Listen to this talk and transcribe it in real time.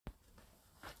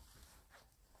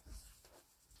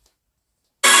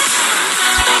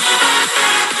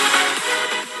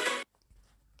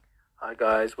Hi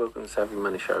guys, welcome to Savvy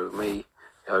Money Show with me,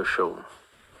 your host Sean.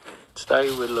 Today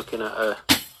we're looking at a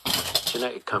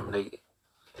genetic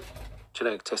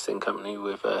testing company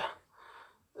with a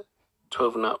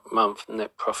 12-month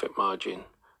net profit margin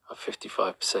of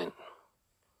 55%.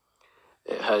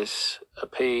 It has a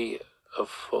P of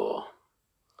 4,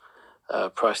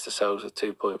 price to sales of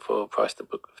 2.4, price to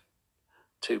book of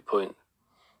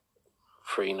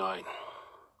 2.39.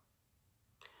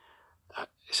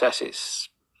 Its assets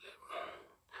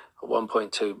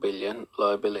 1.2 billion,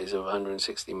 liabilities of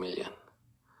 160 million.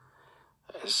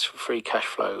 It's free cash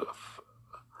flow of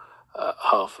over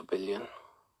half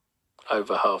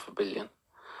a billion,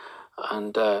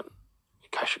 and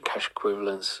cash and cash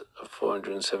equivalents of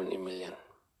 470 million.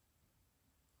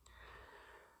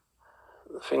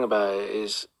 The thing about it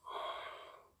is,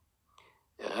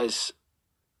 it has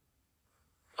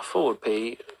a forward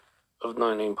P of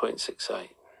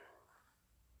 19.68.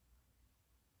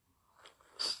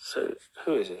 So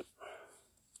who is it?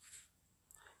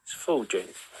 It's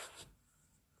Fulgent,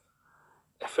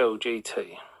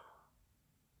 FLGT.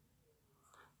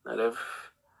 Now they've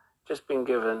just been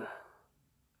given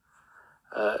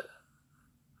the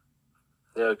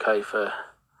okay for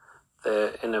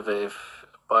their innovative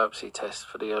biopsy test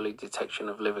for the early detection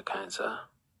of liver cancer,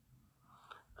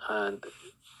 and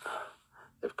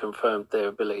they've confirmed their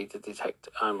ability to detect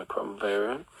Omicron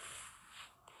variant.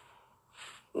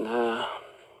 Now,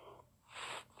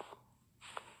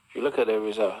 if you look at their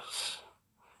results,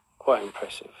 quite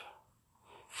impressive.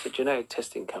 It's a genetic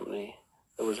testing company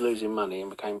that was losing money and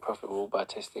became profitable by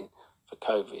testing for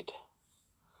COVID.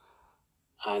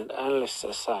 And analysts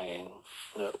are saying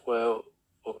that, well,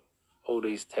 all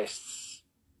these tests,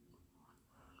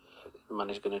 the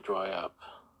money's going to dry up.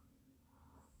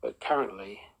 But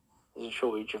currently, there's a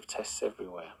shortage of tests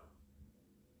everywhere.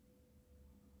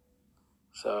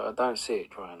 So I don't see it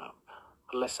drying up.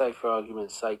 But let's say, for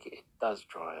argument's sake, it does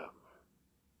dry up.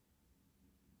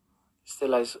 It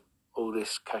still has all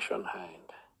this cash on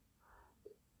hand.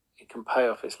 It can pay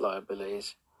off its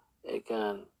liabilities. It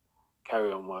can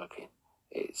carry on working.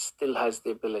 It still has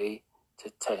the ability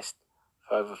to test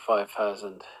for over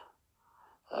 5,000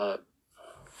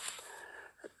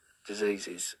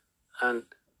 diseases and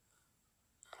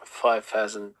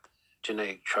 5,000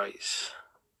 genetic traits.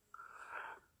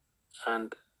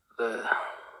 And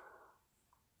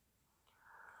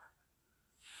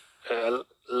it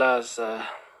allows a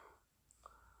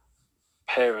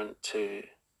parent to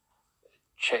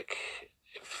check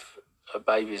if a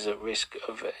baby is at risk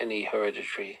of any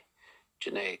hereditary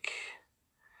genetic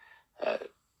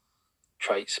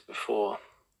traits before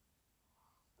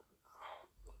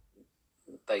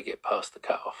they get past the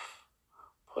cut-off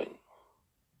point.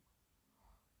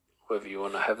 Whether you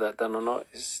want to have that done or not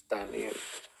is down to you.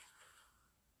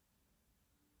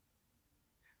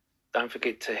 Don't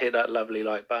forget to hit that lovely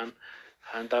like button,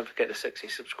 and don't forget the sexy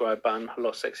subscribe button. A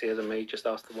lot sexier than me, just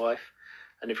ask the wife.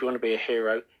 And if you want to be a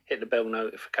hero, hit the bell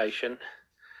notification.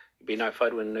 You'll be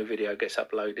notified when a new video gets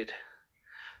uploaded.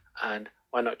 And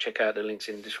why not check out the links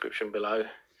in the description below. If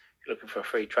you're looking for a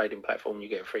free trading platform, you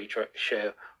get a free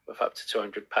share with up to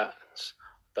 $200,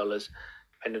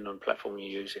 depending on the platform you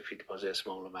use if you deposit a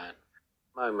small amount.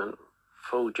 At the moment,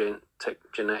 Fulgent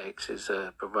Genetics is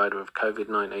a provider of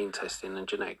COVID-19 testing and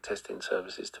genetic testing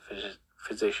services to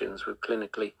physicians with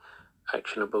clinically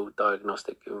actionable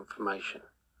diagnostic information.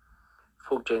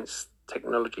 Fulgent's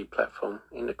technology platform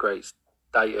integrates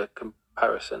data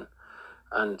comparison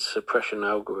and suppression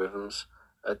algorithms,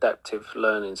 adaptive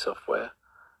learning software,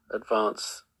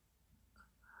 advanced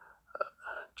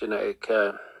genetic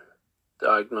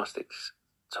diagnostics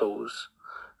tools,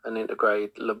 and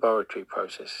integrated laboratory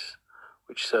process,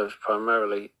 which serves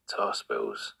primarily to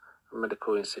hospitals and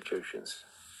medical institutions.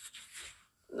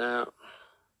 Now,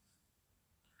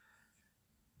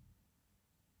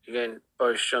 again,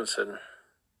 Boris Johnson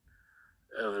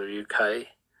of the UK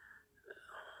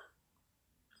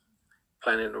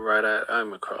planning to ride out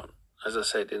Omicron. As I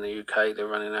said, in the UK, they're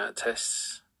running out of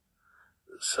tests.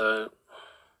 So,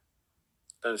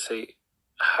 don't see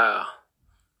how.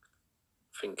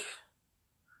 I think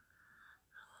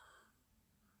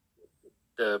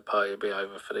the party will be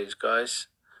over for these guys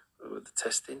with the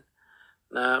testing.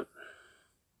 Now,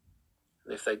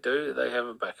 if they do, they have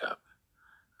a backup.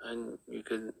 And you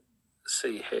can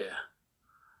see here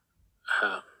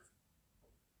how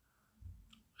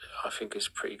I think it's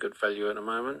pretty good value at the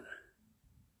moment.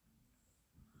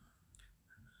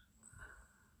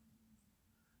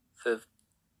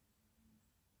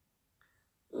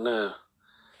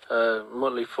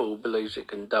 Motley Fool believes it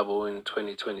can double in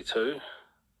 2022.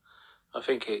 I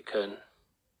think it can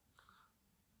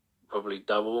probably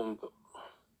double,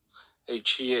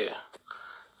 each year.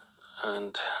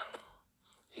 And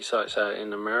he cites out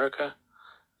in America,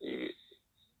 it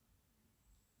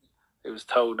was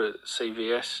told at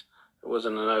CVS there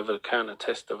wasn't an over-the-counter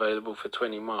test available for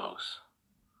 20 miles.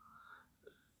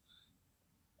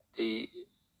 The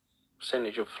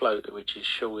percentage of float which is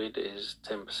shorted is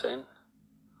 10%.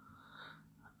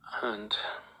 And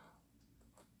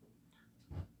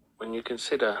when you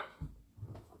consider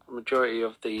the majority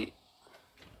of the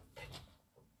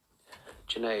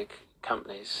genetic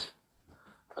companies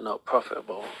are not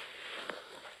profitable,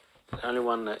 the only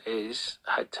one that is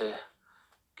had to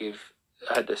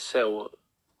sell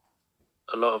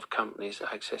a lot of companies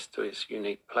access to its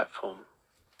unique platform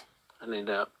and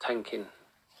ended up tanking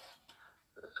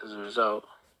as a result.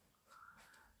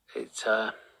 It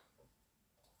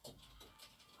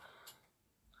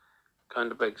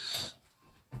kind of begs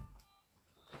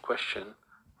the question,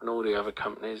 when all the other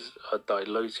companies are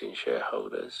diluting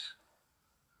shareholders,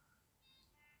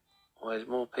 why is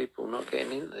more people not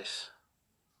getting into this?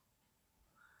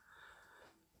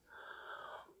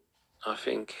 I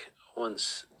think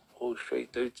once Wall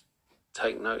Street do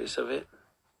take notice of it,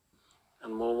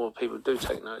 and more people do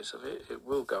take notice of it, it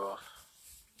will go off.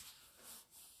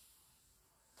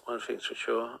 One thing's for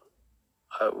sure,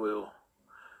 I will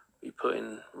be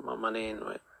putting my money into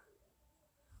it.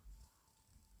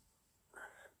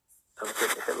 Don't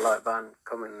forget to hit the like button,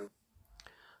 comment.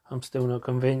 I'm still not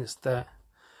convinced that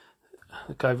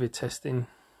the COVID testing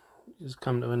has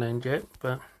come to an end yet,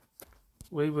 but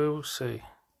we will see.